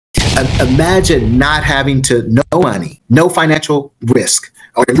Imagine not having to no money, no financial risk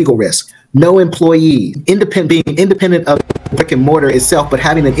or legal risk, no employee, being independent of the brick and mortar itself, but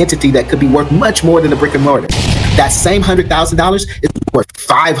having an entity that could be worth much more than the brick and mortar. That same $100,000 is worth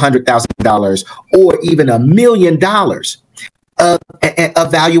 $500,000 or even $1 million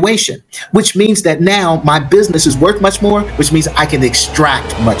of valuation, which means that now my business is worth much more, which means I can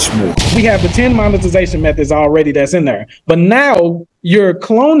extract much more. We have the 10 monetization methods already that's in there, but now you're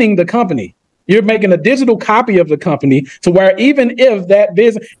cloning the company. You're making a digital copy of the company to where even if that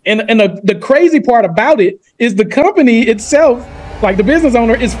business, and the crazy part about it is the company itself, like the business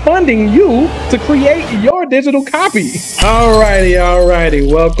owner, is funding you to create your digital copy. All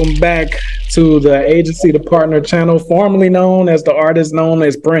righty. Welcome back to the Agency to Partner channel, formerly known as the artist known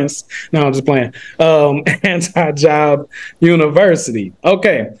as Prince. No, I'm just playing. Anti-Job University.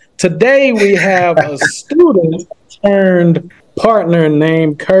 Okay, today we have a student turned partner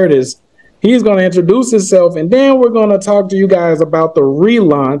named Curtis. He's going to introduce himself, and then we're going to talk to you guys about the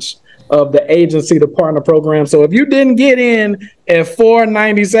relaunch of the Agency to Partner program. So if you didn't get in at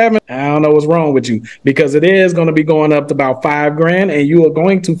 $497, I don't know what's wrong with you, because it is going to be going up to about $5,000, and you are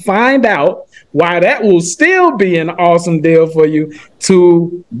going to find out why that will still be an awesome deal for you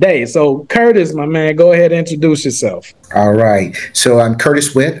today. So Curtis, my man, go ahead and introduce yourself. All right. So I'm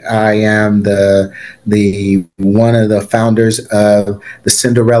Curtis Witt. I am the one of the founders of the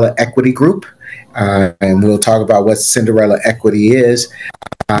Cinderella Equity Group. And we'll talk about what Cinderella Equity is.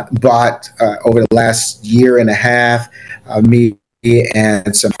 Bought over the last year and a half, me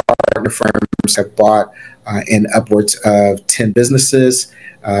and some partner firms have bought in upwards of 10 businesses.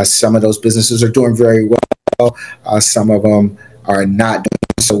 Some of those businesses are doing very well. Some of them are not doing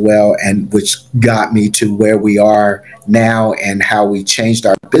so well, and which got me to where we are now and how we changed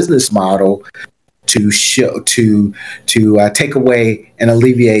our business model to take away and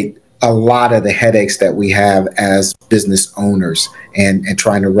alleviate a lot of the headaches that we have as business owners and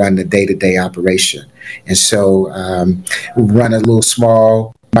trying to run the day-to-day operation. And so we run a little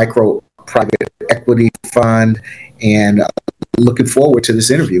small micro private equity fund, and looking forward to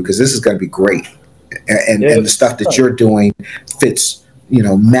this interview because this is going to be great. And the stuff that you're doing fits,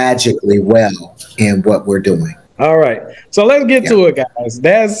 magically well in what we're doing. All right. So let's get to it, guys.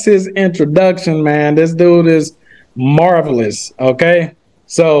 That's his introduction, man. This dude is marvelous. Okay.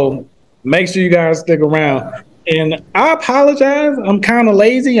 So make sure you guys stick around. And I apologize. I'm kind of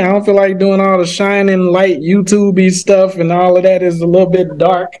lazy. I don't feel like doing all the shining light YouTube-y stuff, and all of that is a little bit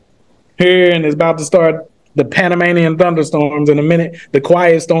dark here, and it's about to start the Panamanian thunderstorms in a minute, the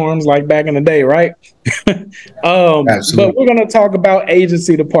quiet storms like back in the day, right? But we're going to talk about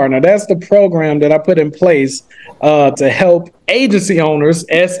Agency to Partner. That's the program that I put in place to help agency owners,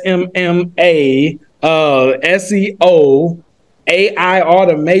 SMMA, SEO, AI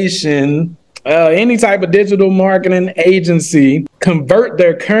automation, any type of digital marketing agency convert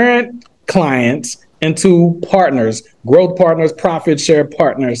their current clients into partners, growth partners, profit share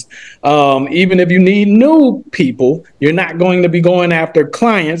partners. Even if you need new people, you're not going to be going after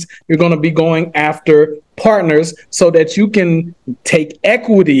clients. You're going to be going after partners so that you can take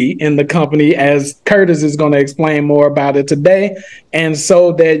equity in the company, as Curtis is going to explain more about it today, and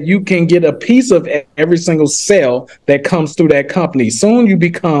so that you can get a piece of every single sale that comes through that company. Soon you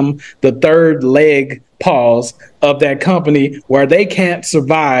become the third leg pause of that company, where they can't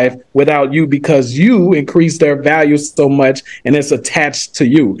survive without you because you increase their value so much and it's attached to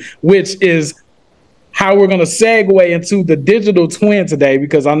you, which is how we're going to segue into the digital twin today,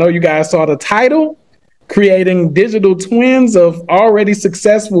 because I know you guys saw the title, creating digital twins of already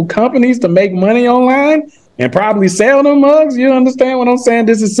successful companies to make money online and probably sell them mugs. You understand what I'm saying?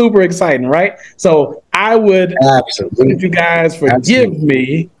 This is super exciting, right? So I would if you guys forgive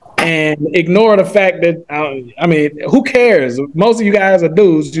me and ignore the fact that, who cares? Most of you guys are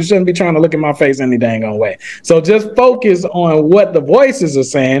dudes. You shouldn't be trying to look in my face any dang on way. So just focus on what the voices are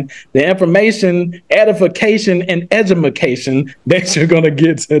saying, the information, edification, and edumacation that you're going to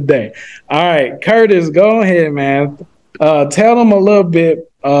get today. All right, Curtis, go ahead, man. Tell them a little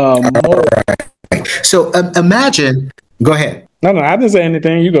bit more. All right. So imagine, go ahead. No, I didn't say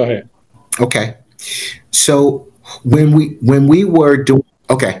anything. You go ahead. Okay. So when we were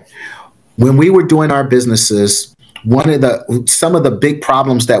doing our businesses, some of the big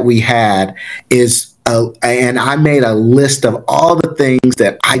problems that we had is, and I made a list of all the things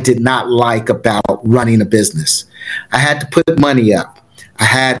that I did not like about running a business. I had to put money up. I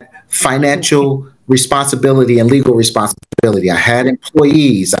had financial responsibility and legal responsibility. I had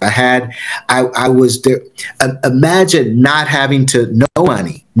employees. I was there. Imagine not having no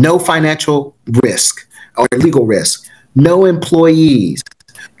money, no financial risk or legal risk, no employees,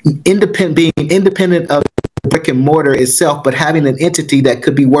 being independent of the brick and mortar itself, but having an entity that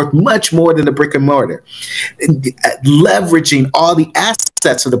could be worth much more than the brick and mortar, leveraging all the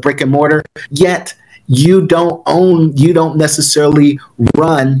assets of the brick and mortar, yet you don't necessarily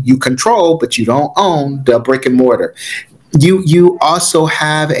run, you control, but you don't own the brick and mortar. You also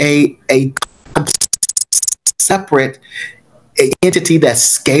have a separate entity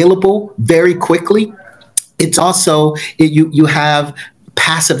that's scalable very quickly. It's also, you have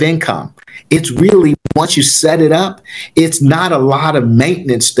passive income. It's really, once you set it up, it's not a lot of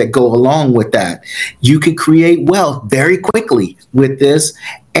maintenance that go along with that. You can create wealth very quickly with this,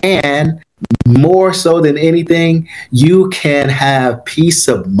 and more so than anything, you can have peace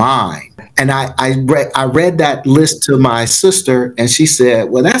of mind. And I read that list to my sister, and she said,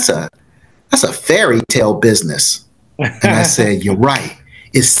 "Well, that's a fairy tale business." And I said, "You're right.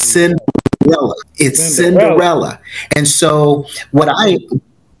 It's Cinderella. It's Cinderella." And so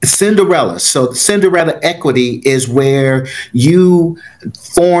Cinderella. So Cinderella equity is where you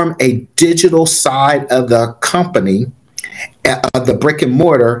form a digital side of the company, of the brick and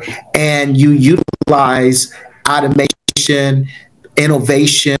mortar, and you utilize automation,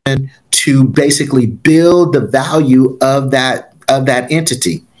 innovation to basically build the value of that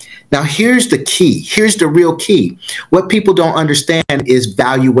entity. Now, here's the key. Here's the real key. What people don't understand is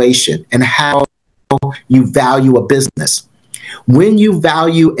valuation and how you value a business. When you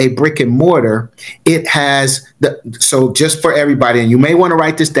value a brick and mortar, it has so just for everybody, and you may want to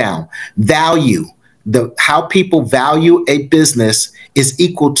write this down, how people value a business is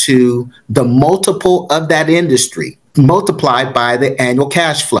equal to the multiple of that industry multiplied by the annual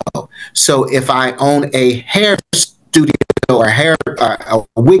cash flow. So if I own a hair studio or a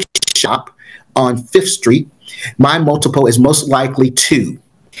wig shop on Fifth Street, my multiple is most likely 2.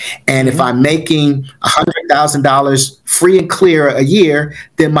 And if I'm making $100,000 free and clear a year,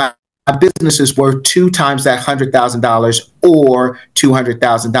 then my business is worth 2 times that $100,000 or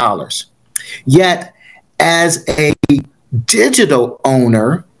 $200,000. Yet, as a digital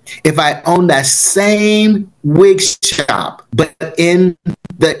owner, if I own that same wig shop, but in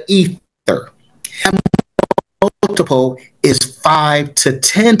the ether, multiple is 5 to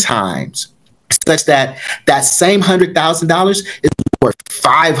 10 times, such that same $100,000 is worth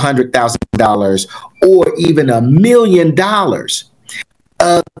 $500,000 or even $1 million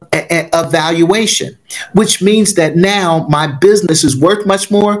of valuation, which means that now my business is worth much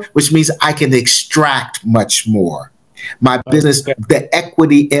more, which means I can extract much more. My business, the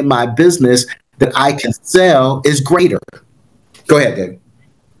equity in my business that I can sell is greater. Go ahead, David.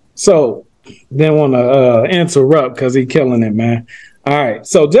 So, didn't want to interrupt because he's killing it, man. All right.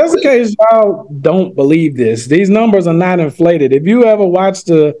 So just in case y'all don't believe this, these numbers are not inflated. If you ever watched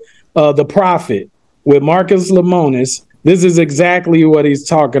the Profit with Marcus Lemonis, this is exactly what he's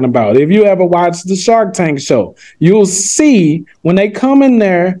talking about. If you ever watched the Shark Tank show, you'll see when they come in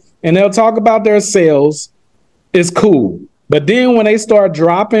there and they'll talk about their sales, it's cool. But then when they start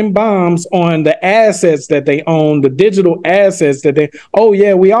dropping bombs on the assets that they own, the digital assets that oh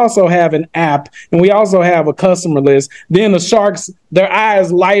yeah, we also have an app and we also have a customer list. Then the sharks, their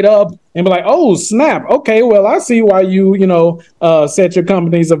eyes light up and be like, oh snap. Okay, well, I see why you set your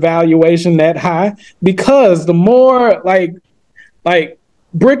company's evaluation that high, because the more like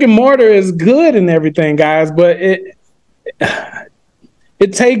brick and mortar is good and everything, guys, but it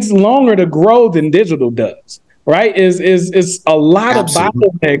takes longer to grow than digital does. Right? Is a lot Absolutely.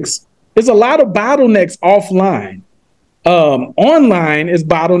 Of bottlenecks. It's a lot of bottlenecks offline. Online is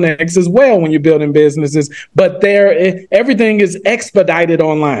bottlenecks as well when you're building businesses, but everything is expedited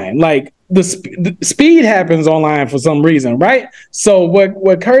online. Like the speed happens online for some reason, right? So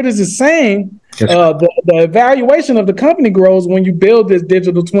what Curtis is saying, the evaluation of the company grows when you build this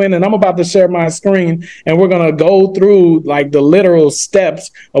digital twin. And I'm about to share my screen, and we're going to go through like the literal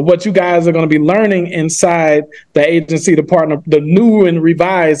steps of what you guys are going to be learning inside the agency to partner, the new and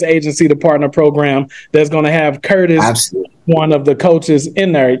revised agency to partner program that's going to have Curtis, Absolutely. One of the coaches,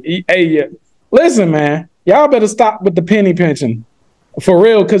 in there. Hey, listen, man, y'all better stop with the penny pinching. For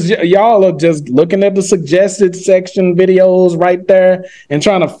real, because y'all are just looking at the suggested section videos right there and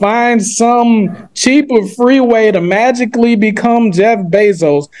trying to find some cheaper free way to magically become Jeff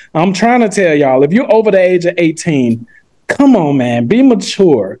Bezos. I'm trying to tell y'all, if you're over the age of 18, come on, man, be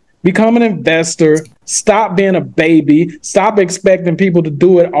mature. Become an investor. Stop being a baby. Stop expecting people to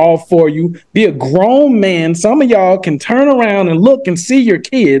do it all for you. Be a grown man. Some of y'all can turn around and look and see your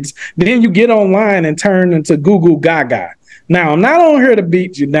kids. Then you get online and turn into Goo Goo Gaga. Now, I'm not on here to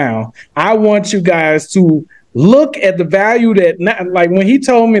beat you down. I want you guys to look at the value that, like when he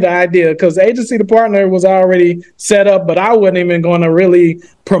told me the idea, because agency to partner was already set up, but I wasn't even going to really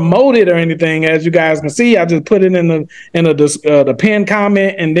promote it or anything. As you guys can see, I just put it in the pinned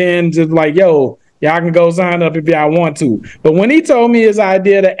comment, and then just like, yo, y'all can go sign up if y'all want to. But when he told me his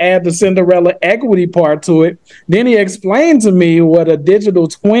idea to add the Cinderella equity part to it, then he explained to me what a digital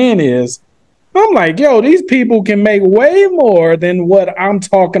twin is. I'm like, yo, these people can make way more than what I'm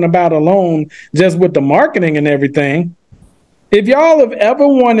talking about alone, just with the marketing and everything. If y'all have ever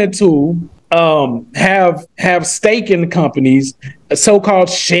wanted to have stake in companies, so-called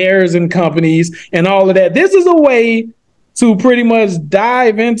shares in companies and all of that, this is a way to pretty much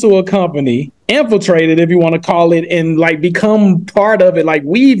dive into a company, infiltrate it, if you want to call it, and like become part of it, like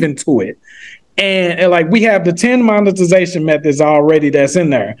weave into it. And like we have the 10 monetization methods already that's in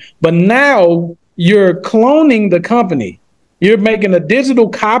there. But now you're cloning the company. You're making a digital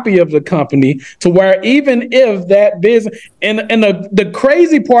copy of the company to where even if that business, and the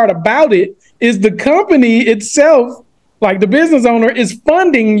crazy part about it is the company itself, like the business owner, is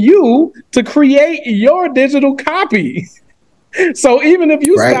funding you to create your digital copy. So even if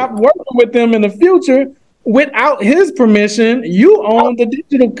you stop working with them in the future, without his permission, you own the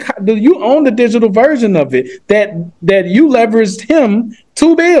digital version of it that you leveraged him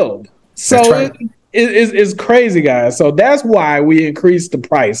to build. So it's crazy, guys. So that's why we increased the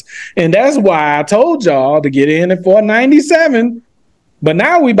price, and that's why I told y'all to get in at $497. But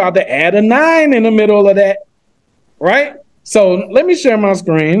now we about to add a 9 in the middle of that, right? So let me share my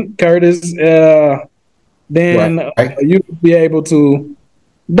screen, Curtis. Then you'll be able to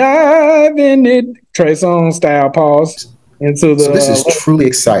dive in it, Trey Songz style, pause into the. So this is truly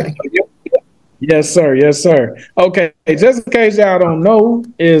exciting. Yes, sir. Yes, sir. Okay, just in case y'all don't know,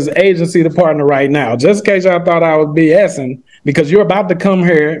 is agency to partner right now. Just in case y'all thought I was BSing, because you're about to come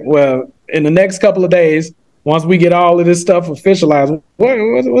here. Well, in the next couple of days, once we get all of this stuff officialized,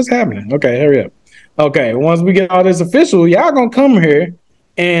 what's happening? Okay, hurry up. Okay, once we get all this official, y'all gonna come here,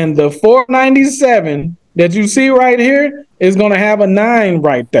 and the $497 that you see right here is going to have a 9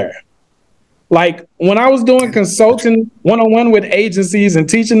 right there. Like when I was doing consulting one-on-one with agencies and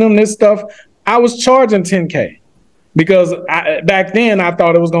teaching them this stuff, I was charging $10K because back then I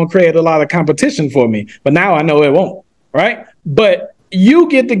thought it was going to create a lot of competition for me, but now I know it won't, right? But you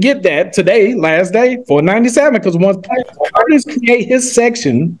get to get that today, last day, $497, because once artists create his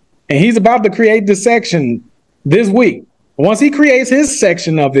section, and he's about to create the section this week, once he creates his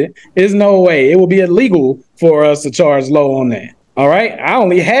section of it, there's no way it will be illegal for us to charge low on that. All right. I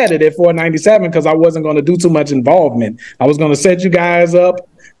only had it at $497 because I wasn't going to do too much involvement. I was going to set you guys up,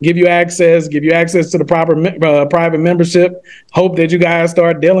 give you access to the proper private membership, hope that you guys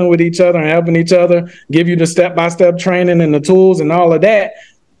start dealing with each other and helping each other, give you the step-by-step training and the tools and all of that.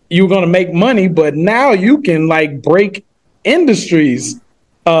 You're going to make money, but now you can like break industries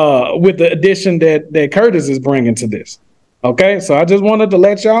with the addition that Curtis is bringing to this. Okay, so I just wanted to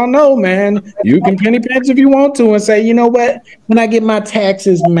let y'all know, man, you can penny pinch if you want to and say, you know what, when I get my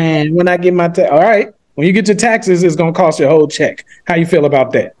taxes, man, all right, when you get your taxes, it's going to cost you a whole check. How you feel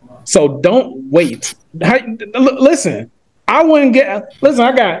about that? So don't wait. Listen, I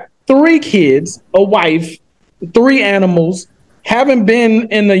got 3 kids, a wife, 3 animals, haven't been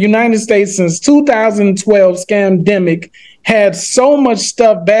in the United States since 2012 scamdemic, had so much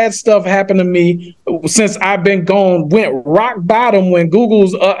stuff, bad stuff happen to me since I've been gone, went rock bottom when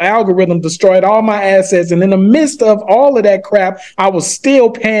Google's algorithm destroyed all my assets. And in the midst of all of that crap, I was still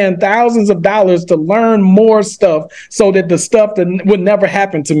paying thousands of dollars to learn more stuff so that the stuff that would never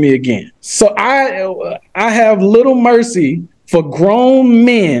happen to me again. So I have little mercy for grown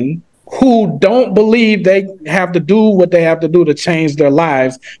men who don't believe they have to do what they have to do to change their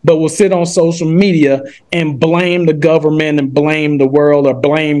lives, but will sit on social media and blame the government and blame the world or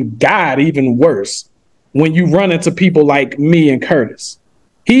blame God, even worse, when you run into people like me and Curtis.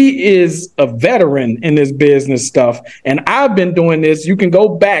 He is a veteran in this business stuff, and I've been doing this. You can go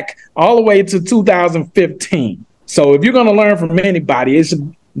back all the way to 2015. So if you're going to learn from anybody, it's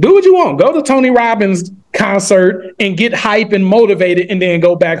do what you want. Go to Tony Robbins' concert and get hype and motivated, and then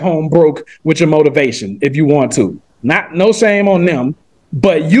go back home broke with your motivation if you want to. No shame on them,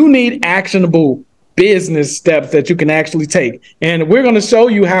 but you need actionable business steps that you can actually take. And we're going to show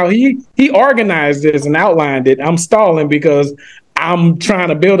you how he organized this and outlined it. I'm stalling because I'm trying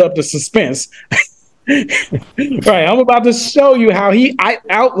to build up the suspense. Right, I'm about to show you how he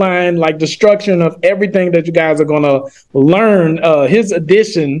outlined like the structure of everything that you guys are going to learn. His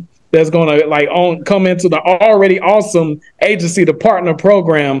addition that's going to come into the already awesome agency to partner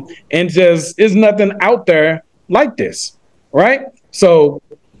program, and just is nothing out there like this, right? So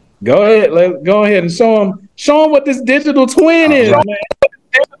let's go ahead and Show them what this digital twin is, man.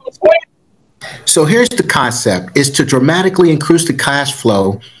 So here's the concept: is to dramatically increase the cash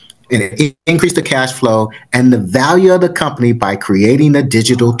flow and increase the cash flow and the value of the company by creating a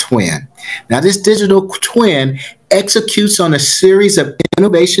digital twin. Now, this digital twin executes on a series of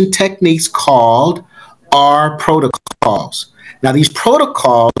innovation techniques called R protocols. Now, these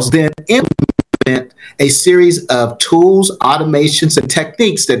protocols then implement a series of tools, automations, and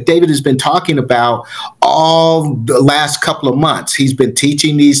techniques that David has been talking about all the last couple of months. He's been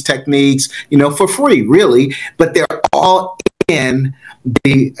teaching these techniques, for free, really, but they're all in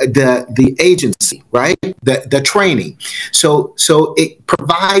the agency, right? The training. So it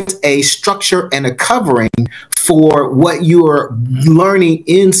provides a structure and a covering for what you are learning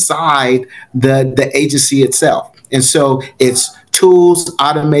inside the agency itself. And so it's tools,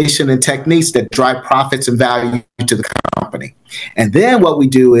 automation, and techniques that drive profits and value to the company. And then what we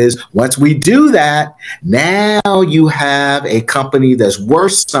do is, once we do that, now you have a company that's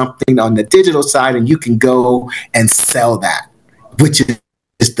worth something on the digital side, and you can go and sell that, which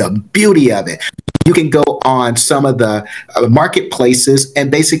is the beauty of it. You can go on some of the marketplaces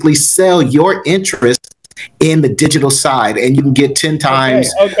and basically sell your interest in the digital side, and you can get 10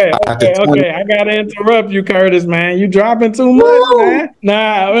 times. Okay. I gotta interrupt you, Curtis, man. You dropping too much, man.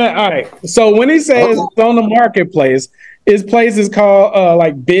 Nah, all right. So when he says on the marketplace, his place is called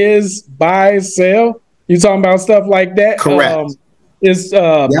like Biz, Buy, Sell. You talking about stuff like that? Correct. It's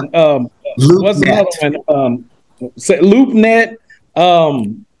what's LoopNet. another one? LoopNet.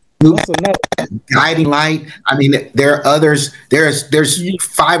 What's another? Guiding Light. I mean, there are others. There's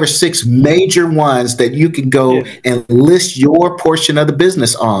 5 or 6 major ones that you can go and list your portion of the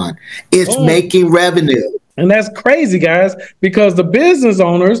business on. It's making revenue. And that's crazy, guys, because the business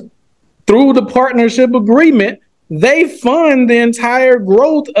owners, through the partnership agreement, they fund the entire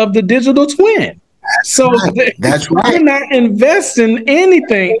growth of the digital twin. That's right. You're not investing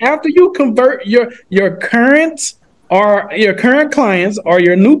anything after you convert your current clients or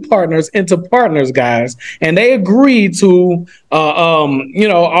your new partners into partners, guys, and they agree to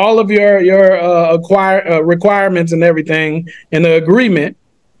all of your requirements and everything in the agreement.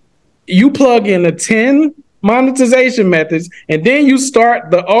 You plug in the 10 monetization methods, and then you start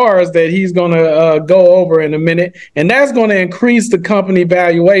the R's that he's going to go over in a minute, and that's going to increase the company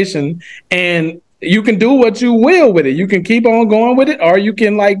valuation. And you can do what you will with it. You can keep on going with it, or you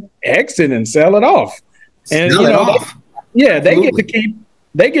can exit and sell it off. And they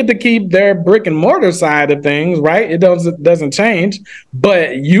get to keep their brick and mortar side of things, right? It doesn't change,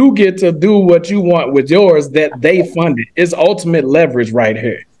 but you get to do what you want with yours that they funded. It's ultimate leverage right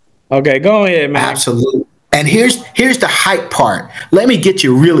here. Okay, go ahead, man. Absolutely. And here's the hype part. Let me get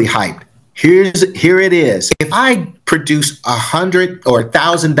you really hyped. Here it is. If I produce $100 or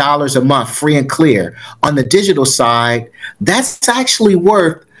 $1,000 a month free and clear on the digital side, that's actually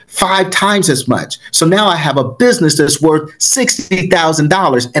worth 5 times as much. So now I have a business that's worth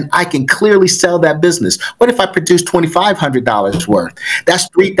 $60,000, and I can clearly sell that business. What if I produce $2,500 worth? That's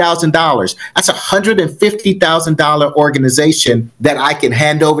 $3,000. That's a $150,000 organization that I can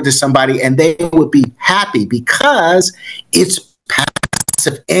hand over to somebody, and they would be happy because it's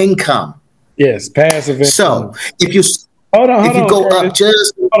passive income. Yes, passive income. So if you hold on,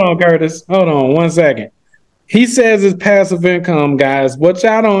 Curtis. Hold on 1 second. He says it's passive income, guys. What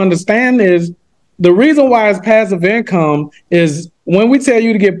y'all don't understand is the reason why it's passive income is when we tell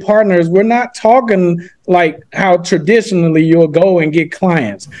you to get partners, we're not talking like how traditionally you'll go and get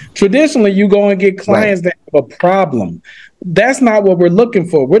clients. Traditionally, you go and get clients that have a problem. That's not what we're looking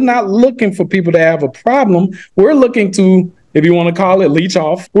for. We're not looking for people to have a problem. We're looking to, if you want to call it leech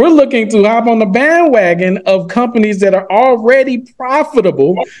off, we're looking to hop on the bandwagon of companies that are already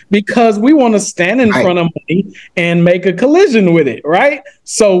profitable because we want to stand in front of money and make a collision with it, right?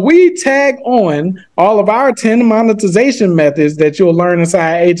 So we tag on all of our 10 monetization methods that you'll learn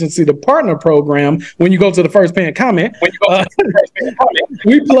inside Agency to Partner program when you go to the first pinned comment.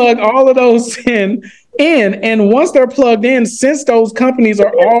 We plug all of those 10 in, and once they're plugged in, since those companies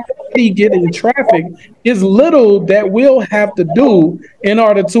are already getting traffic, is little that we'll have to do in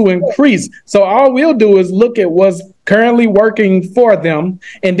order to increase. So all we'll do is look at what's currently working for them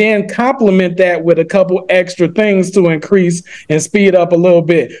and then complement that with a couple extra things to increase and speed up a little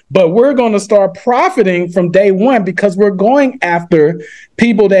bit. But we're going to start profiting from day one because we're going after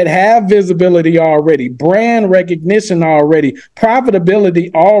people that have visibility already, brand recognition already,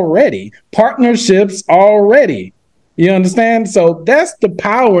 profitability already, partnerships already. You understand? So that's the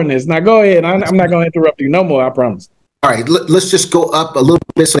power in this. Now go ahead. I'm not going to interrupt you no more, I promise. All right, let's just go up a little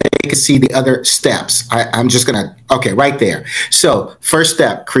bit so they can see the other steps. I'm just gonna, okay, right there. So first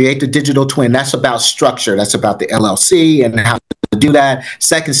step, create the digital twin. That's about structure. That's about the LLC and how to do that.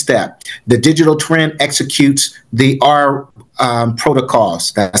 Second step, the digital twin executes the R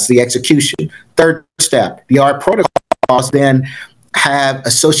protocols. That's the execution. Third step, the R protocols then have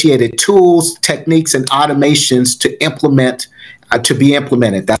associated tools, techniques, and automations to implement to be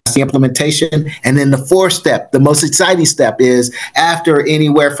implemented. That's the implementation. And then the fourth step, the most exciting step, is after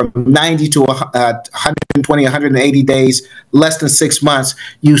anywhere from 90 to 120, 180 days, less than 6 months,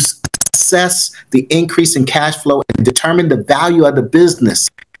 you assess the increase in cash flow and determine the value of the business,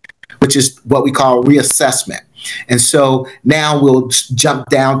 which is what we call reassessment. And so now we'll jump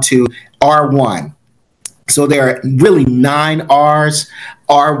down to R1. So there are really 9 R's.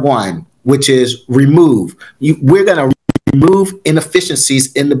 R1, which is remove. We're going to remove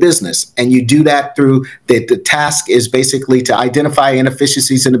inefficiencies in the business. And you do that through the task is basically to identify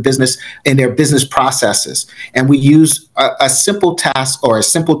inefficiencies in the business, in their business processes. And we use a simple task or a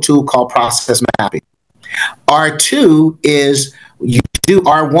simple tool called process mapping. R2 is you do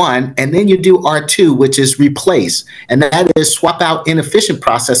R1 and then you do R2, which is replace. And that is swap out inefficient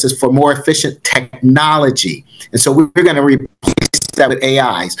processes for more efficient technology. And so we're going to replace that with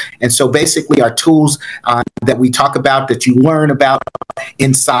AIs. And so basically our tools that we talk about, that you learn about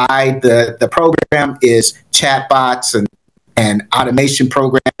inside the program, is chatbots and automation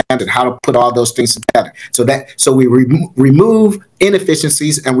programs and how to put all those things together. So we remove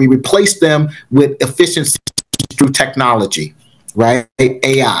inefficiencies and we replace them with efficiencies through technology, right?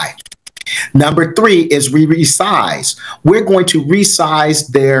 AI. Number 3 is resize. We're going to resize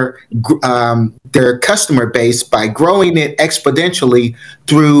their customer base by growing it exponentially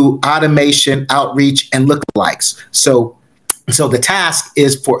through automation, outreach, and lookalikes. So the task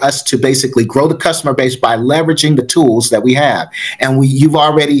is for us to basically grow the customer base by leveraging the tools that we have. And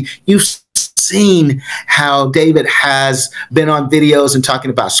you've seen how David has been on videos and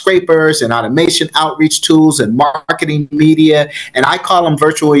talking about scrapers and automation, outreach tools, and marketing media. And I call them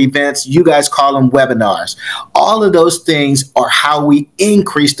virtual events. You guys call them webinars. All of those things are how we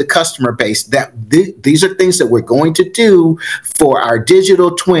increase the customer base. These are things that we're going to do for our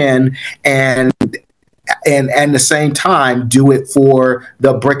digital twin, and at the same time do it for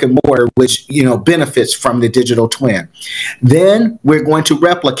the brick and mortar, which benefits from the digital twin. Then we're going to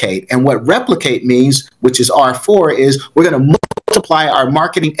replicate, and what replicate means, which is R4, is we're going to multiply our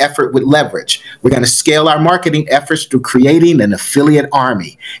marketing effort with leverage. We're going to scale our marketing efforts through creating an affiliate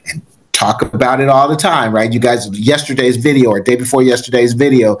army, and talk about it all the time, right? You guys, yesterday's video or day before yesterday's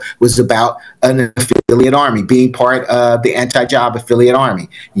video was about an affiliate army, being part of the anti-job affiliate army.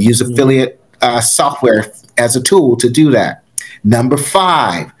 You use affiliate software as a tool to do that. Number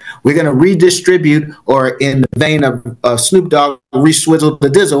 5, we're going to redistribute, or in the vein of Snoop Dogg, re-swizzle the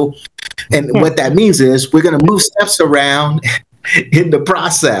dizzle. And what that means is we're going to move steps around in the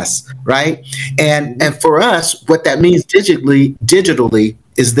process, right? And for us, what that means digitally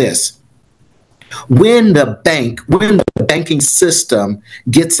is this. When the banking system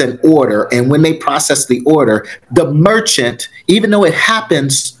gets an order, and when they process the order, the merchant, even though it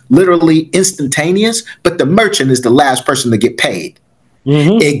happens literally instantaneous, but the merchant is the last person to get paid.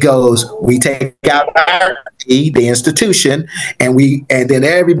 Mm-hmm. It goes, we take out our fee, the institution, and then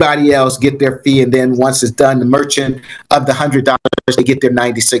everybody else get their fee. And then once it's done, the merchant of the $100, they get their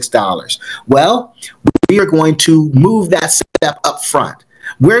 $96. Well, we are going to move that step up front.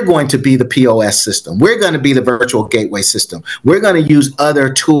 We're going to be the POS system. We're going to be the virtual gateway system. We're going to use other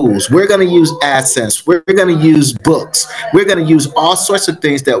tools. We're going to use AdSense. We're going to use books. We're going to use all sorts of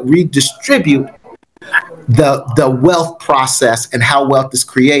things that redistribute the wealth process and how wealth is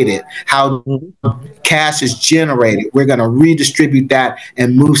created, how cash is generated. We're going to redistribute that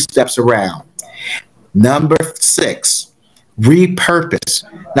and move steps around. Number 6. Repurpose.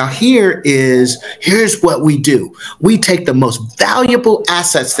 Now here's what we do. We take the most valuable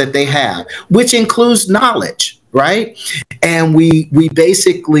assets that they have, which includes knowledge, right? And we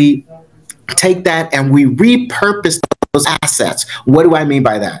basically take that and we repurpose those assets. What do I mean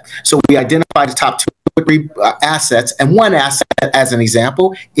by that? So we identify the top 2 or 3 assets, and one asset, as an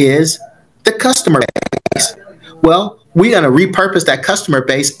example, is the customer base. Well, we're going to repurpose that customer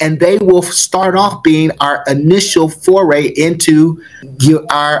base, and they will start off being our initial foray into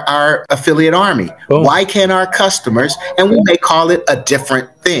our affiliate army. Oh. Why can't our customers, and we may call it a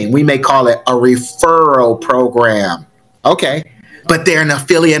different thing, we may call it a referral program. Okay, but they're an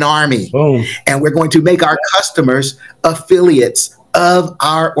affiliate army. Oh. And we're going to make our customers affiliates of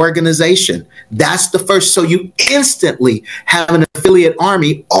our organization. That's the first. So you instantly have an affiliate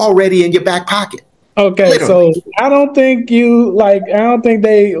army already in your back pocket. Okay, so Literally. I don't think you like. I don't think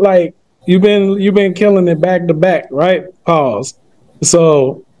they like. You've been killing it back to back, right? Pause.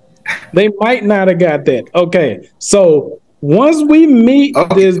 So they might not have got that. Okay, so once we meet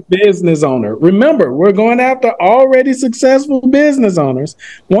Okay. this business owner, remember we're going after already successful business owners.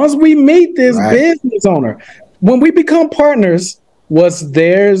 Once we meet this Right. business owner, when we become partners, what's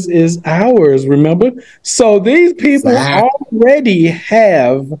theirs is ours. Remember, so these people Exactly. already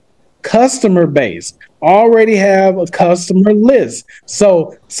have customer base, already have a customer list.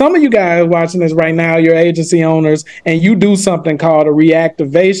 So some of you guys watching this right now, you're agency owners, and you do something called a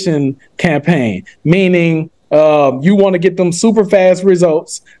reactivation campaign, meaning you want to get them super fast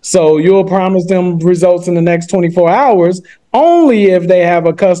results. So you'll promise them results in the next 24 hours only if they have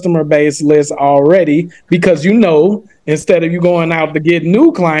a customer base list already, because you know, instead of you going out to get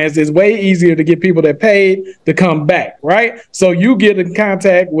new clients, it's way easier to get people that paid to come back, right? So you get in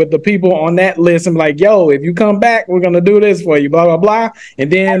contact with the people on that list and be like, yo, if you come back, we're gonna do this for you, blah blah blah. And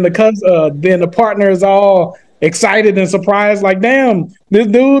then the partner is all excited and surprised, like, damn,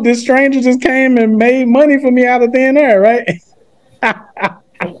 this stranger just came and made money for me out of thin air, right?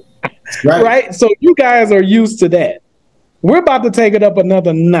 Right. Right. So you guys are used to that. We're about to take it up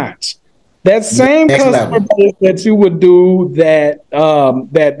another notch. That same Next customer level. base that you would do that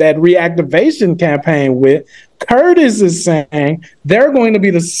reactivation campaign with, Curtis is saying they're going to be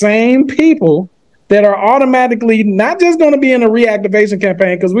the same people that are automatically not just going to be in a reactivation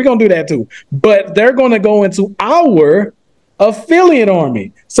campaign, because we're going to do that too, but they're going to go into our affiliate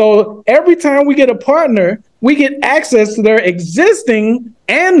army. So every time we get a partner, we get access to their existing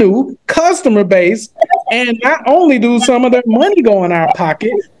and new customer base. And not only do some of their money go in our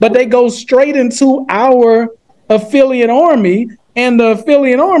pocket, but they go straight into our affiliate army. And the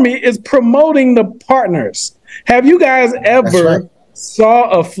affiliate army is promoting the partners. Have you guys That's right. ever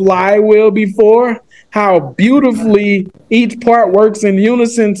saw a flywheel before? How beautifully each part works in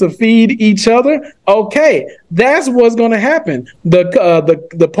unison to feed each other. Okay, that's what's going to happen.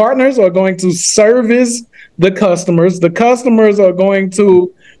 The partners are going to service the customers. The customers are going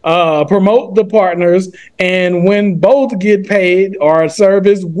to promote the partners, and when both get paid or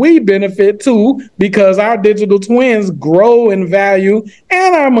service, we benefit too, because our digital twins grow in value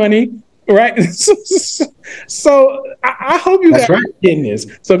and our money, right? So I hope you guys That's right. are getting this.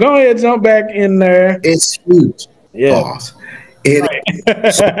 So go ahead, jump back in there. It's huge. Yeah. Balls.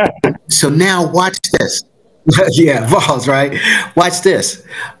 It so, Right. so now watch this. Yeah, balls, right? Watch this.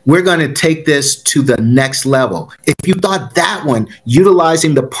 We're going to take this to the next level. If you thought that one,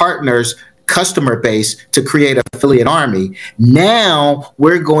 utilizing the partners customer base to create an affiliate army, now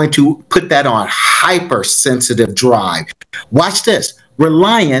we're going to put that on hypersensitive drive. Watch this.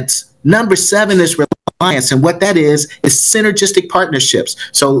 Reliance, number 7 is reliance. And what that is synergistic partnerships.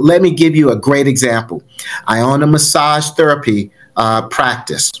 So let me give you a great example. I own a massage therapy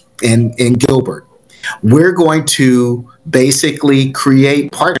practice in Gilbert. We're going to basically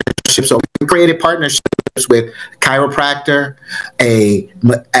create partnerships. So we created partnerships with chiropractor, an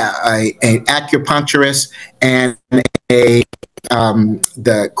acupuncturist, and a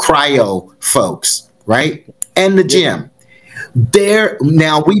the cryo folks, right? And the gym. There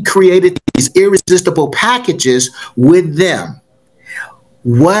now we created these irresistible packages with them.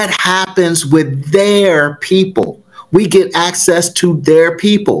 What happens with their people? We get access to their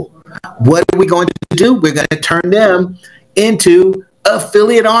people. What are we going to do? We're going to turn them into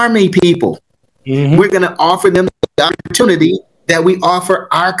affiliate army people. We're going to offer them the opportunity that we offer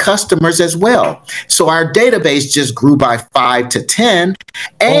our customers as well. So our database just grew by 5 to 10,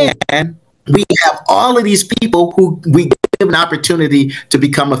 and we have all of these people who we give an opportunity to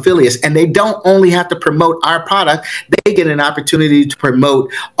become affiliates, and they don't only have to promote our product, they get an opportunity to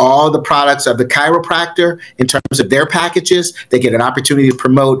promote all the products of the chiropractor in terms of their packages. They get an opportunity to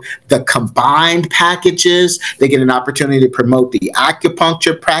promote the combined packages. They get an opportunity to promote the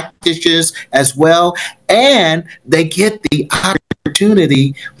acupuncture packages as well, and they get the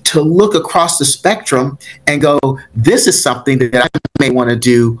opportunity to look across the spectrum and go, this is something that I may want to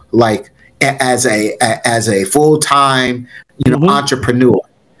do, like as a full-time, entrepreneur.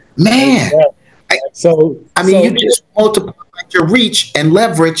 Man, I mean, you just multiply your reach and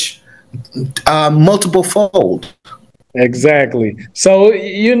leverage multiple fold. Exactly. So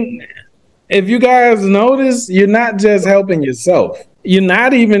if you guys notice, you're not just helping yourself. You're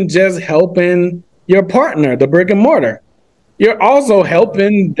not even just helping your partner, the brick and mortar. You're also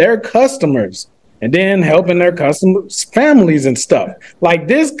helping their customers, and then helping their customers' families and stuff. Like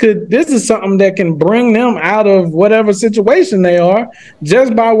this is something that can bring them out of whatever situation they are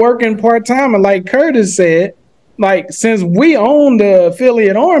just by working part-time. And like Curtis said, like, since we own the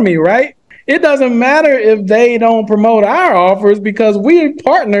affiliate army, right? It doesn't matter if they don't promote our offers because we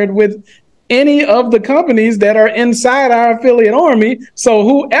partnered with any of the companies that are inside our affiliate army. So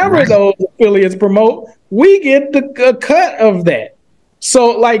whoever those affiliates promote, we get the cut of that.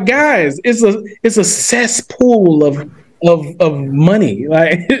 So like guys, it's a cesspool of money.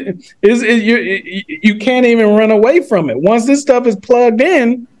 Like you can't even run away from it. Once this stuff is plugged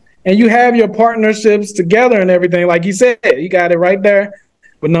in and you have your partnerships together and everything, like you said, you got it right there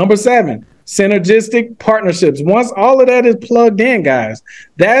with number 7. Synergistic partnerships. Once all of that is plugged in, guys,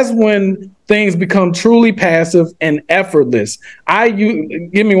 that's when things become truly passive and effortless.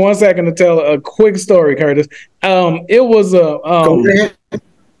 Give me 1 second to tell a quick story, Curtis. It was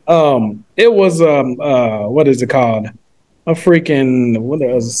what is it called? A freaking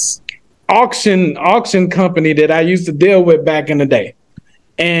auction company that I used to deal with back in the day.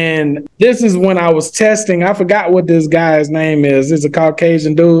 And this is when I was testing. I forgot what this guy's name is. He's a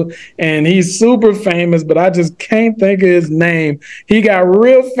Caucasian dude, and he's super famous, but I just can't think of his name. He got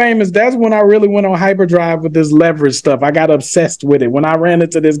real famous. That's when I really went on hyperdrive with this leverage stuff. I got obsessed with it. When I ran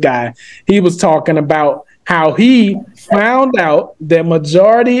into this guy, he was talking about how he found out that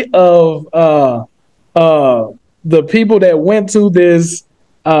majority of the people that went to this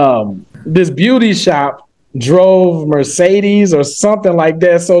beauty shop drove Mercedes or something like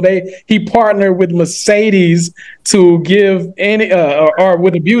that. So he partnered with Mercedes to give any or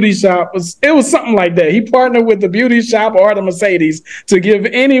with a beauty shop. It was something like that. He partnered with the beauty shop or the Mercedes to give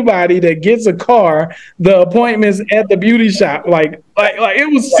anybody that gets a car the appointments at the beauty shop. Like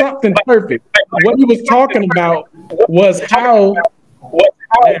it was something perfect. What he was talking about was how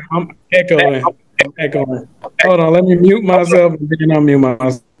I'm echoing. Hold on, let me mute myself and then unmute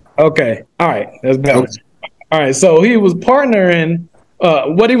myself. Okay. All right. That's better. All right, so he was partnering.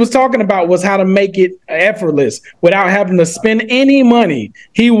 What he was talking about was how to make it effortless without having to spend any money.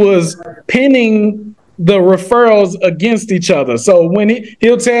 He was pinning the referrals against each other. So when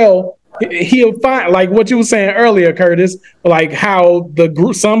he'll find, like what you were saying earlier, Curtis, like how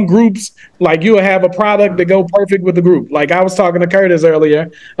some groups, like you'll have a product that go perfect with the group. Like I was talking to Curtis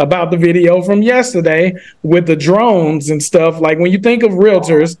earlier about the video from yesterday with the drones and stuff. Like when you think of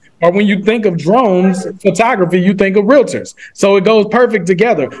realtors or when you think of drones photography, you think of realtors. So it goes perfect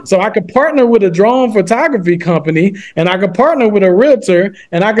together. So I could partner with a drone photography company and I could partner with a realtor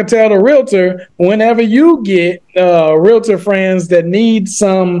and I could tell the realtor, whenever you get realtor friends that need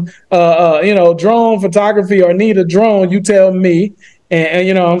some drone photography or need a drone, you tell me, and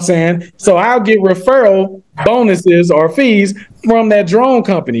you know what I'm saying? So I'll get referral bonuses or fees from that drone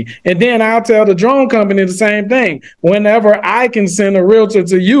company. And then I'll tell the drone company the same thing. Whenever I can send a realtor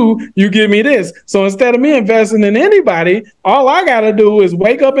to you, you give me this. So instead of me investing in anybody, all I got to do is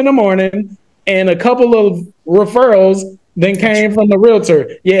wake up in the morning and a couple of referrals then came from the realtor.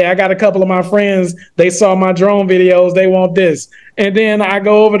 Yeah, I got a couple of my friends. They saw my drone videos. They want this. And then I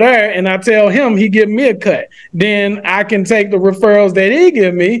go over there and I tell him he give me a cut. Then I can take the referrals that he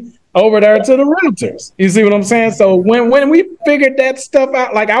give me over there to the realtors. You see what I'm saying? So when we figured that stuff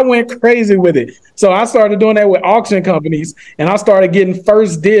out, like I went crazy with it. So I started doing that with auction companies and I started getting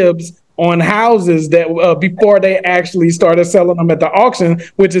first dibs on houses that before they actually started selling them at the auction,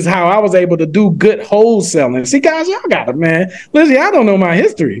 which is how I was able to do good wholesaling. See, guys, y'all got it, man. Listen, I don't know my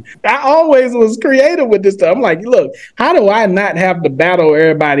history. I always was creative with this stuff. I'm like, look, how do I not have to battle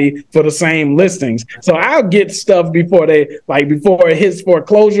everybody for the same listings? So I'll get stuff before it hits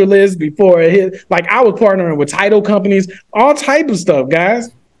foreclosure list, before it hits, like I was partnering with title companies, all type of stuff, guys.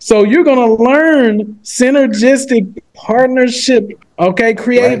 So you're going to learn synergistic partnership, okay?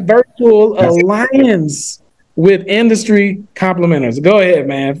 Create virtual alliance with industry complementers. Go ahead,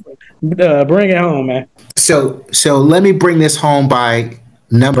 man. Bring it home, man. So let me bring this home by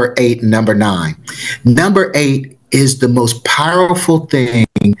number 8 and number 9. Number 8 is the most powerful thing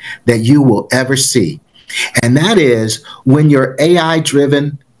that you will ever see. And that is when you're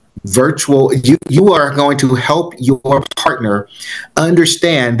AI-driven virtual, you are going to help your partner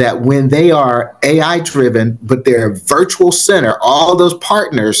understand that when they are AI driven, but they're virtual center, all those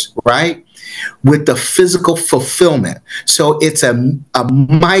partners, right, with the physical fulfillment. So it's a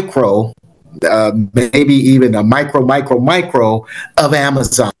micro, maybe even a micro of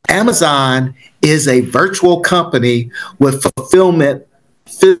Amazon. Amazon is a virtual company with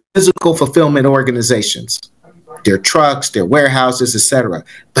physical fulfillment organizations. Their trucks, their warehouses, etc.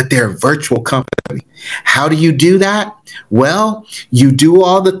 But they're a virtual company. How do you do that? Well, you do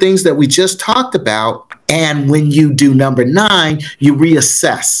all the things that we just talked about. And when you do number 9, you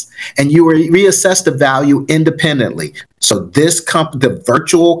reassess. And you reassess the value independently. So the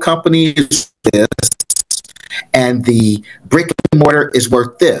virtual company is this, and the brick and mortar is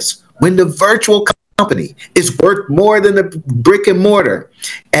worth this. when the virtual company is worth more than the brick and mortar,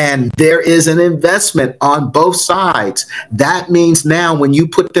 and there is an investment on both sides, that means now when you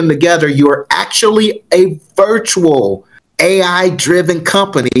put them together, you're actually a virtual AI-driven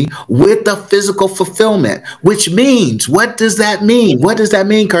company with a physical fulfillment, which means, what does that mean? What does that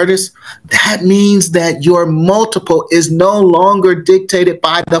mean, Curtis? That means that your multiple is no longer dictated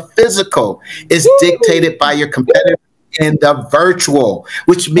by the physical. It's dictated by your competitor in the virtual,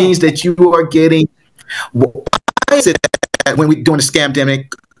 which means that you are getting, why is it that when we during the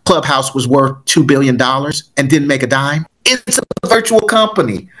scamdemic, Clubhouse was worth $2 billion and didn't make a dime? It's a virtual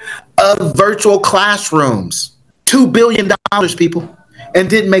company of virtual classrooms. $2 billion, people, and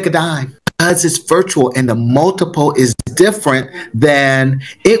didn't make a dime because it's virtual and the multiple is different than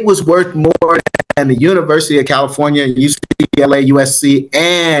it was worth more than the University of California, UCLA, USC,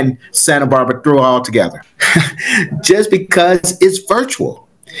 and Santa Barbara threw all together. Just because it's virtual.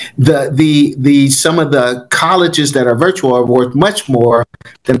 The some of the colleges that are virtual are worth much more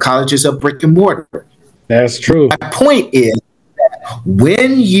than colleges of brick and mortar. That's true. My point is,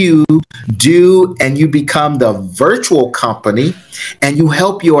 when you do and you become the virtual company and you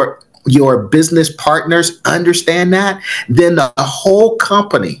help your business partners understand that, then the whole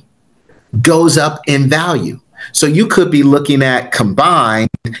company goes up in value. So you could be looking at combined,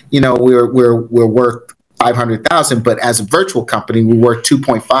 we're worth 500,000, but as a virtual company, we're worth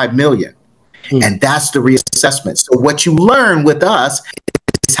 2.5 million. And that's the reassessment. So what you learn with us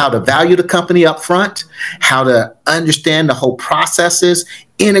is how to value the company up front, how to understand the whole processes,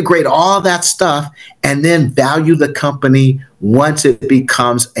 integrate all that stuff, and then value the company once it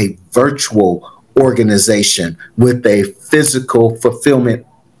becomes a virtual organization with a physical fulfillment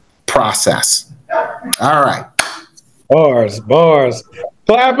process. All right. Bars.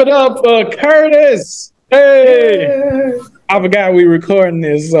 Clap it up for Curtis. Hey. I forgot we recording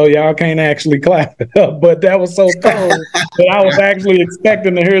this, so y'all can't actually clap it up, but that was so cool that I was actually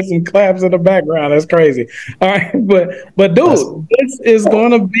expecting to hear some claps in the background. That's crazy. All right, but dude, this is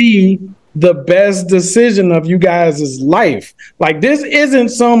going to be the best decision of you guys' life. Like, this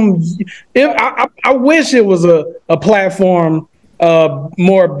isn't I wish it was a platform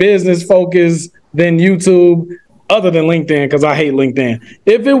more business focused than YouTube, other than LinkedIn, because I hate LinkedIn.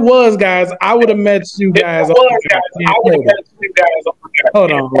 If it was, guys, I would have met you guys. Hold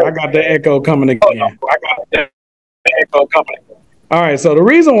on, I got the echo coming again. All right, so the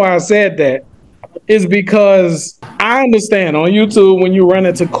reason why I said that is because I understand on YouTube, when you run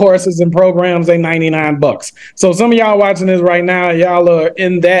into courses and programs, they $99. So some of y'all watching this right now, y'all are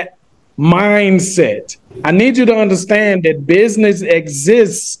in that mindset. I need you to understand that business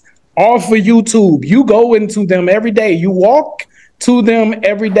exists off of YouTube. You go into them every day. You walk to them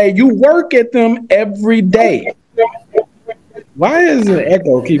every day. You work at them every day. Why does the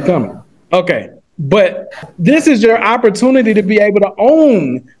echo keep coming? Okay, but this is your opportunity to be able to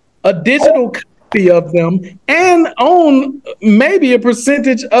own a digital copy of them and own maybe a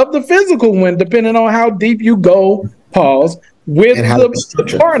percentage of the physical one, depending on how deep you go, with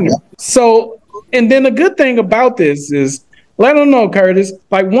the partner. So, and then the good thing about this is, let them know, Curtis,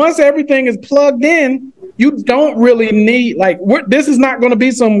 like, once everything is plugged in, you don't really need, this is not going to be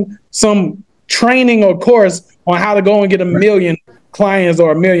some training or course on how to go and get 1 million clients or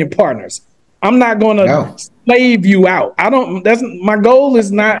 1 million partners. I'm not going to slave you out. My goal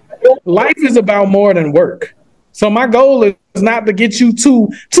is not, life is about more than work. So my goal is not to get you to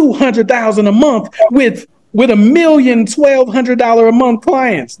 200,000 a month with $1 million, $1,200 a month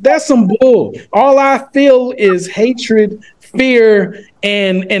clients. That's some bull. All I feel is hatred, fear,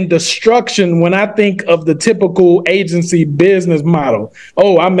 and destruction when I think of the typical agency business model.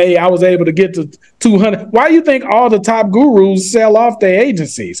 Oh, I was able to get to 200. Why do you think all the top gurus sell off their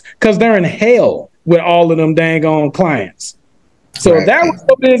agencies? Because they're in hell with all of them dang on clients. So if that was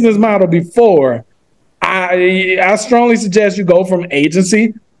the business model before, I strongly suggest you go from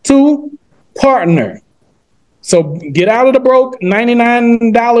agency to partner. So get out of the broke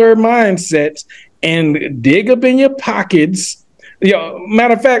 $99 mindset and dig up in your pockets.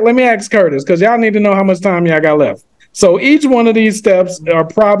 Matter of fact, let me ask Curtis, because y'all need to know how much time y'all got left. So each one of these steps are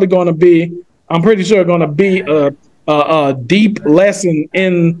probably going to be, I'm pretty sure, going to be a deep lesson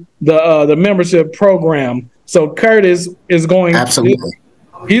in the membership program. So Curtis is going, absolutely,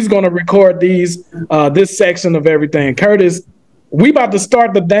 he's going to record this section of everything. Curtis, we about to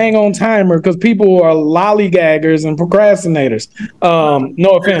start the dang on timer because people are lollygaggers and procrastinators.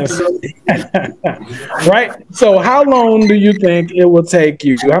 No offense. Right? So how long do you think it will take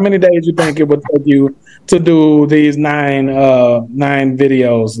you? How many days do you think it would take you to do these nine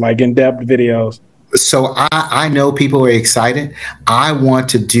videos, like in-depth videos? So I know people are excited. I want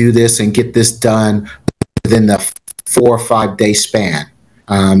to do this and get this done within the 4 or 5 day span.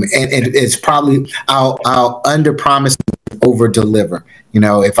 And it's probably I'll under promise, over deliver.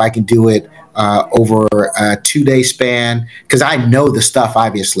 If I can do it over a 2 day span, because I know the stuff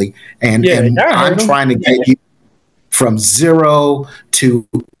obviously, and Yeah, I'm trying to get you from zero to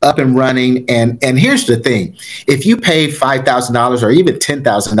up and running. And here's the thing: if you paid $5,000 or even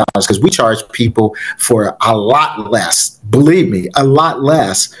 $10,000, because we charge people for a lot less, believe me, a lot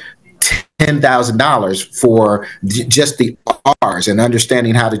less. $10,000 for just the R's and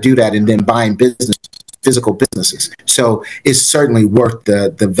understanding how to do that, and then buying physical businesses. So it's certainly worth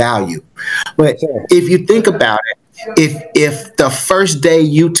the value. But if you think about it, if the first day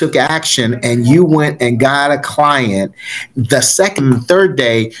you took action and you went and got a client, the second and third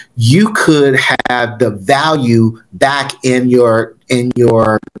day you could have the value back in your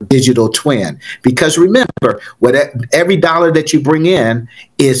digital twin. Because remember, what every dollar that you bring in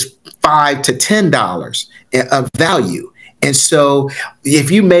is $5 to $10 of value. And so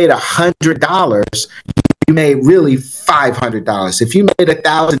if you made $100, you made really $500. If you made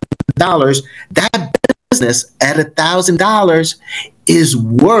 $1,000, that business at $1,000 is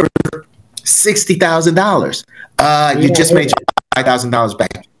worth $60,000. You just made your $5,000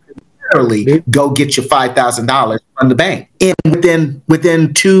 back. Literally, go get your $5,000 from the bank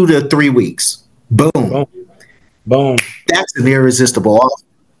within 2 to 3 weeks. Boom. Boom. That's an irresistible offer.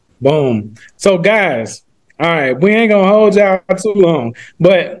 Boom. So guys, all right, we ain't gonna hold y'all too long,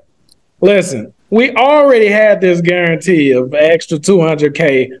 but listen, we already had this guarantee of extra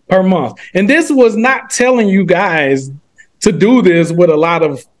 $200K per month, and this was not telling you guys to do this with a lot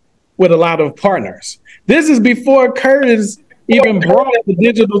of partners. This is before Curtis even brought the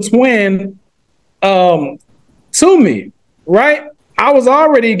digital twin to me, right? I was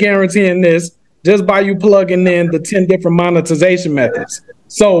already guaranteeing this just by you plugging in the 10 different monetization methods.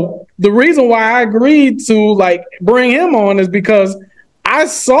 So the reason why I agreed to bring him on is because I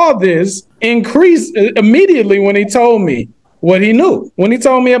saw this increase immediately when he told me what he knew. When he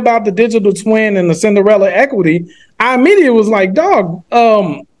told me about the digital twin and the Cinderella equity, I immediately was like, dog,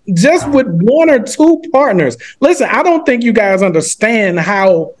 just with 1 or 2 partners. Listen, I don't think you guys understand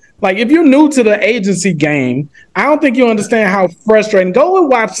how, if you're new to the agency game, I don't think you understand how frustrating. Go and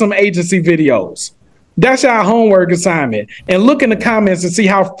watch some agency videos. That's your homework assignment. And look in the comments and see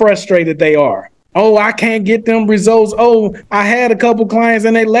how frustrated they are. Oh, I can't get them results. Oh, I had a couple clients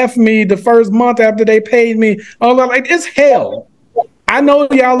and they left me the first month after they paid me. Oh, it's hell. I know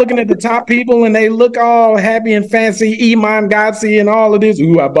y'all looking at the top people and they look all happy and fancy, Iman Gotsi and all of this.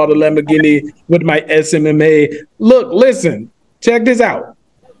 Ooh, I bought a Lamborghini with my SMMA. Look, listen, check this out.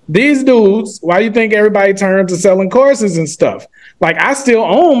 These dudes, why do you think everybody turned to selling courses and stuff? I still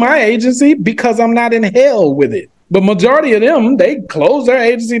own my agency because I'm not in hell with it. But majority of them, they closed their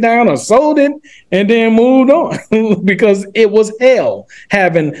agency down or sold it and then moved on because it was hell.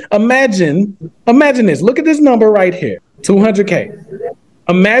 Imagine this. Look at this number right here, 200K.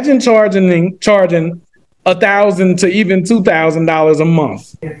 Imagine charging $1,000 to even $2,000 a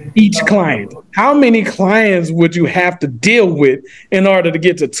month each client. How many clients would you have to deal with in order to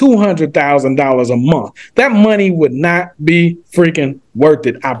get to $200,000 a month? That money would not be freaking worth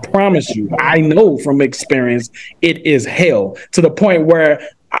it. I promise you. I know from experience it is hell, to the point where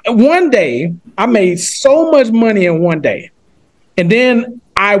one day I made so much money in one day, and then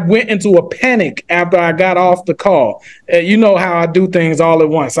I went into a panic after I got off the call. You know how I do things all at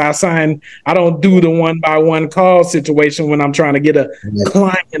once. I don't do the 1-by-1 call situation when I'm trying to get a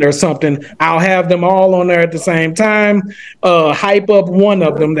client or something. I'll have them all on there at the same time. Hype up one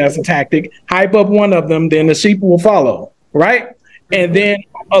of them. That's a tactic. Hype up one of them, then the sheep will follow, right? And then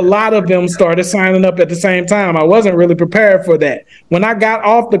a lot of them started signing up at the same time. I wasn't really prepared for that. When I got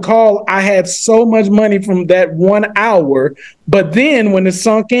off the call, I had so much money from that 1 hour. But then when it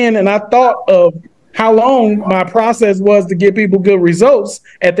sunk in and I thought of how long my process was to get people good results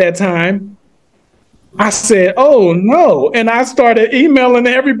at that time, I said, oh no. And I started emailing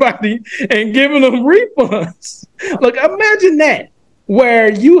everybody and giving them refunds. Look, imagine that.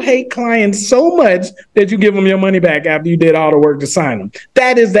 Where you hate clients so much that you give them your money back after you did all the work to sign them.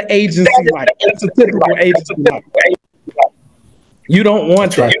 That is the agency life. That's a typical agency life. You don't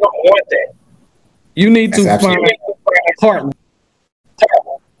want that. You need to find partners.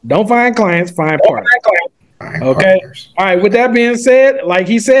 Don't find clients, find partners. Okay. All right. With that being said, like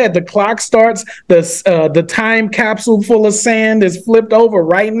he said, the clock starts. The time capsule full of sand is flipped over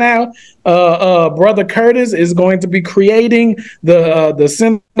right now. Brother Curtis is going to be creating the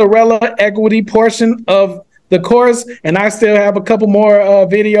Cinderella equity portion of the course, and I still have a couple more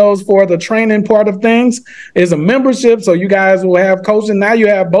videos for the training part of things, is a membership. So you guys will have coaching. Now you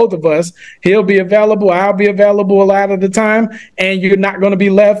have both of us. He'll be available. I'll be available a lot of the time, and you're not going to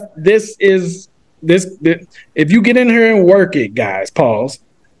be left. This, if you get in here and work it, guys, pause.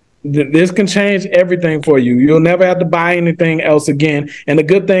 This can change everything for you. You'll never have to buy anything else again. And the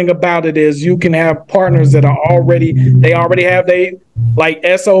good thing about it is you can have partners that are already have like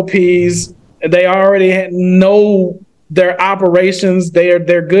SOPs. They already know their operations. They're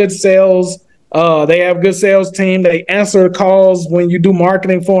good sales. They have good sales team. They answer calls when you do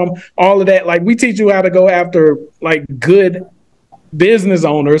marketing for them. All of that. Like, we teach you how to go after like good business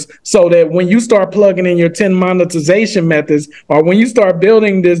owners, so that when you start plugging in your 10 monetization methods, or when you start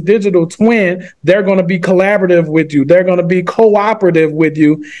building this digital twin, they're going to be collaborative with you. They're going to be cooperative with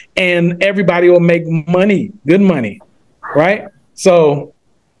you, and everybody will make money, good money, right? So,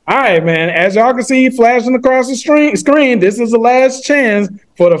 all right, man, as y'all can see flashing across the screen, this is the last chance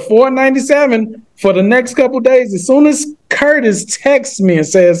for the $4.97 for the next couple days. As soon as Curtis texts me and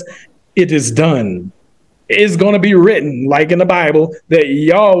says, it is done, it's going to be written, like in the Bible, that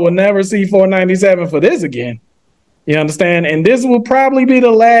y'all will never see $4.97 for this again. You understand? And this will probably be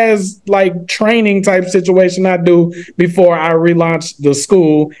the last like training type situation I do before I relaunch the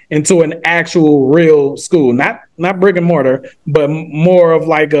school into an actual real school, not brick and mortar, but more of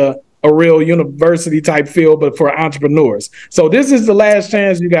like a real university type feel, but for entrepreneurs. So this is the last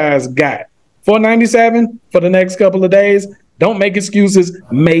chance you guys got. $4.97 for the next couple of days. Don't make excuses,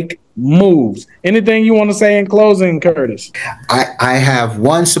 make moves. Anything you want to say in closing, Curtis? I have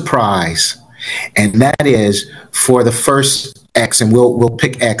one surprise, and that is for the first X, and we'll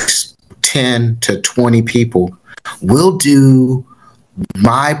pick X 10 to 20 people. We'll do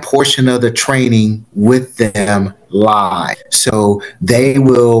my portion of the training with them live. So they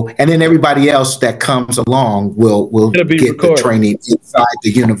will, and then everybody else that comes along will get recorded. The training inside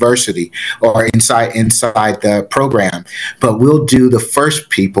the university or inside the program. But we'll do the first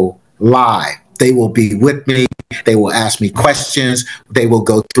people live. They will be with me. They will ask me questions. They will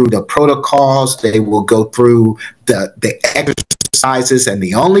go through the protocols. They will go through the exercises. And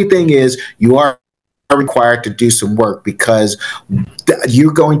the only thing is, you are required to do some work, because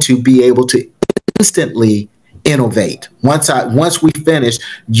you're going to be able to instantly innovate. Once we finish,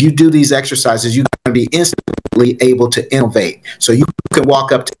 you do these exercises, you're going to be instantly able to innovate. So you can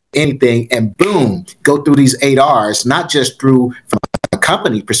walk up to anything and boom, go through these 8 R's, not just from a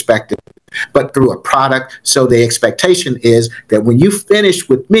company perspective, but through a product. So the expectation is that when you finish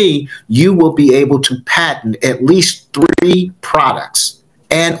with me, you will be able to patent at least 3 products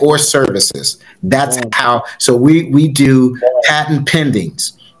and or services. That's how. So we do patent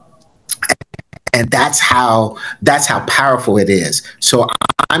pendings, and that's how powerful it is. So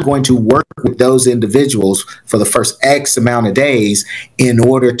I'm going to work with those individuals for the first X amount of days in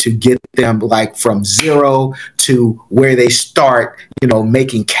order to get them like from zero to where they start,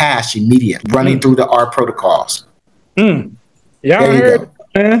 making cash immediate, running through the R protocols. Y'all heard,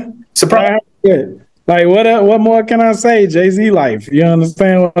 man. Surprise. Like, what more can I say? Jay-Z life. You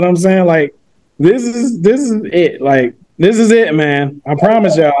understand what I'm saying? Like, this is it. Like, this is it, man. I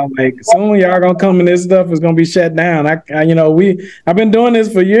promise y'all. Like, soon y'all gonna come and this stuff is gonna be shut down. I've been doing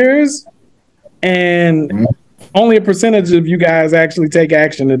this for years, and only a percentage of you guys actually take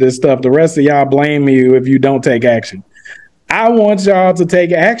action to this stuff. The rest of y'all blame me if you don't take action. I want y'all to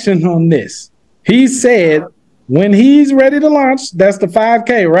take action on this. He said when he's ready to launch, that's the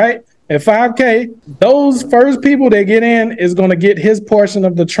 5K, right? At 5K, those first people that get in is going to get his portion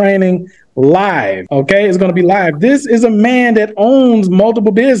of the training live. Okay, it's going to be live. This is a man that owns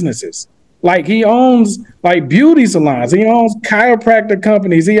multiple businesses. Like, he owns like beauty salons. He owns chiropractor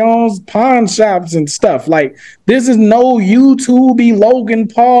companies. He owns pawn shops and stuff. Like, this is no YouTube Logan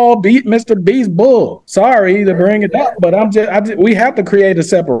Paul beat Mr. Beast bull. Sorry to bring it up, but we have to create a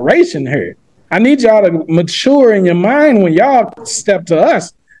separation here. I need y'all to mature in your mind when y'all step to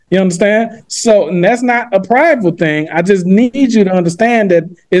us. You understand? So, and that's not a prideful thing. I just need you to understand that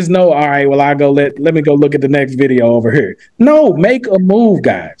it's all right, well, let me go look at the next video over here. No, make a move,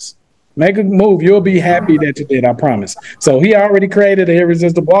 guys. Make a move. You'll be happy that you did, I promise. So he already created an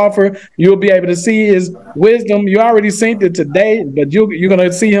irresistible offer. You'll be able to see his wisdom. You already seen it today, but you're going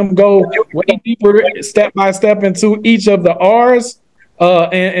to see him go way deeper, step by step, into each of the R's,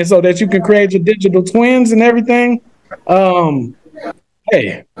 and so that you can create your digital twins and everything.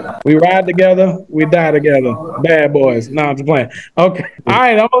 Hey, we ride together, we die together. Bad boys. No, I'm just playing. Okay. All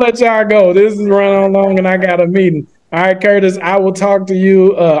right, I'm going to let y'all go. This is running on long and I got a meeting. All right, Curtis, I will talk to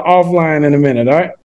you offline in a minute, all right?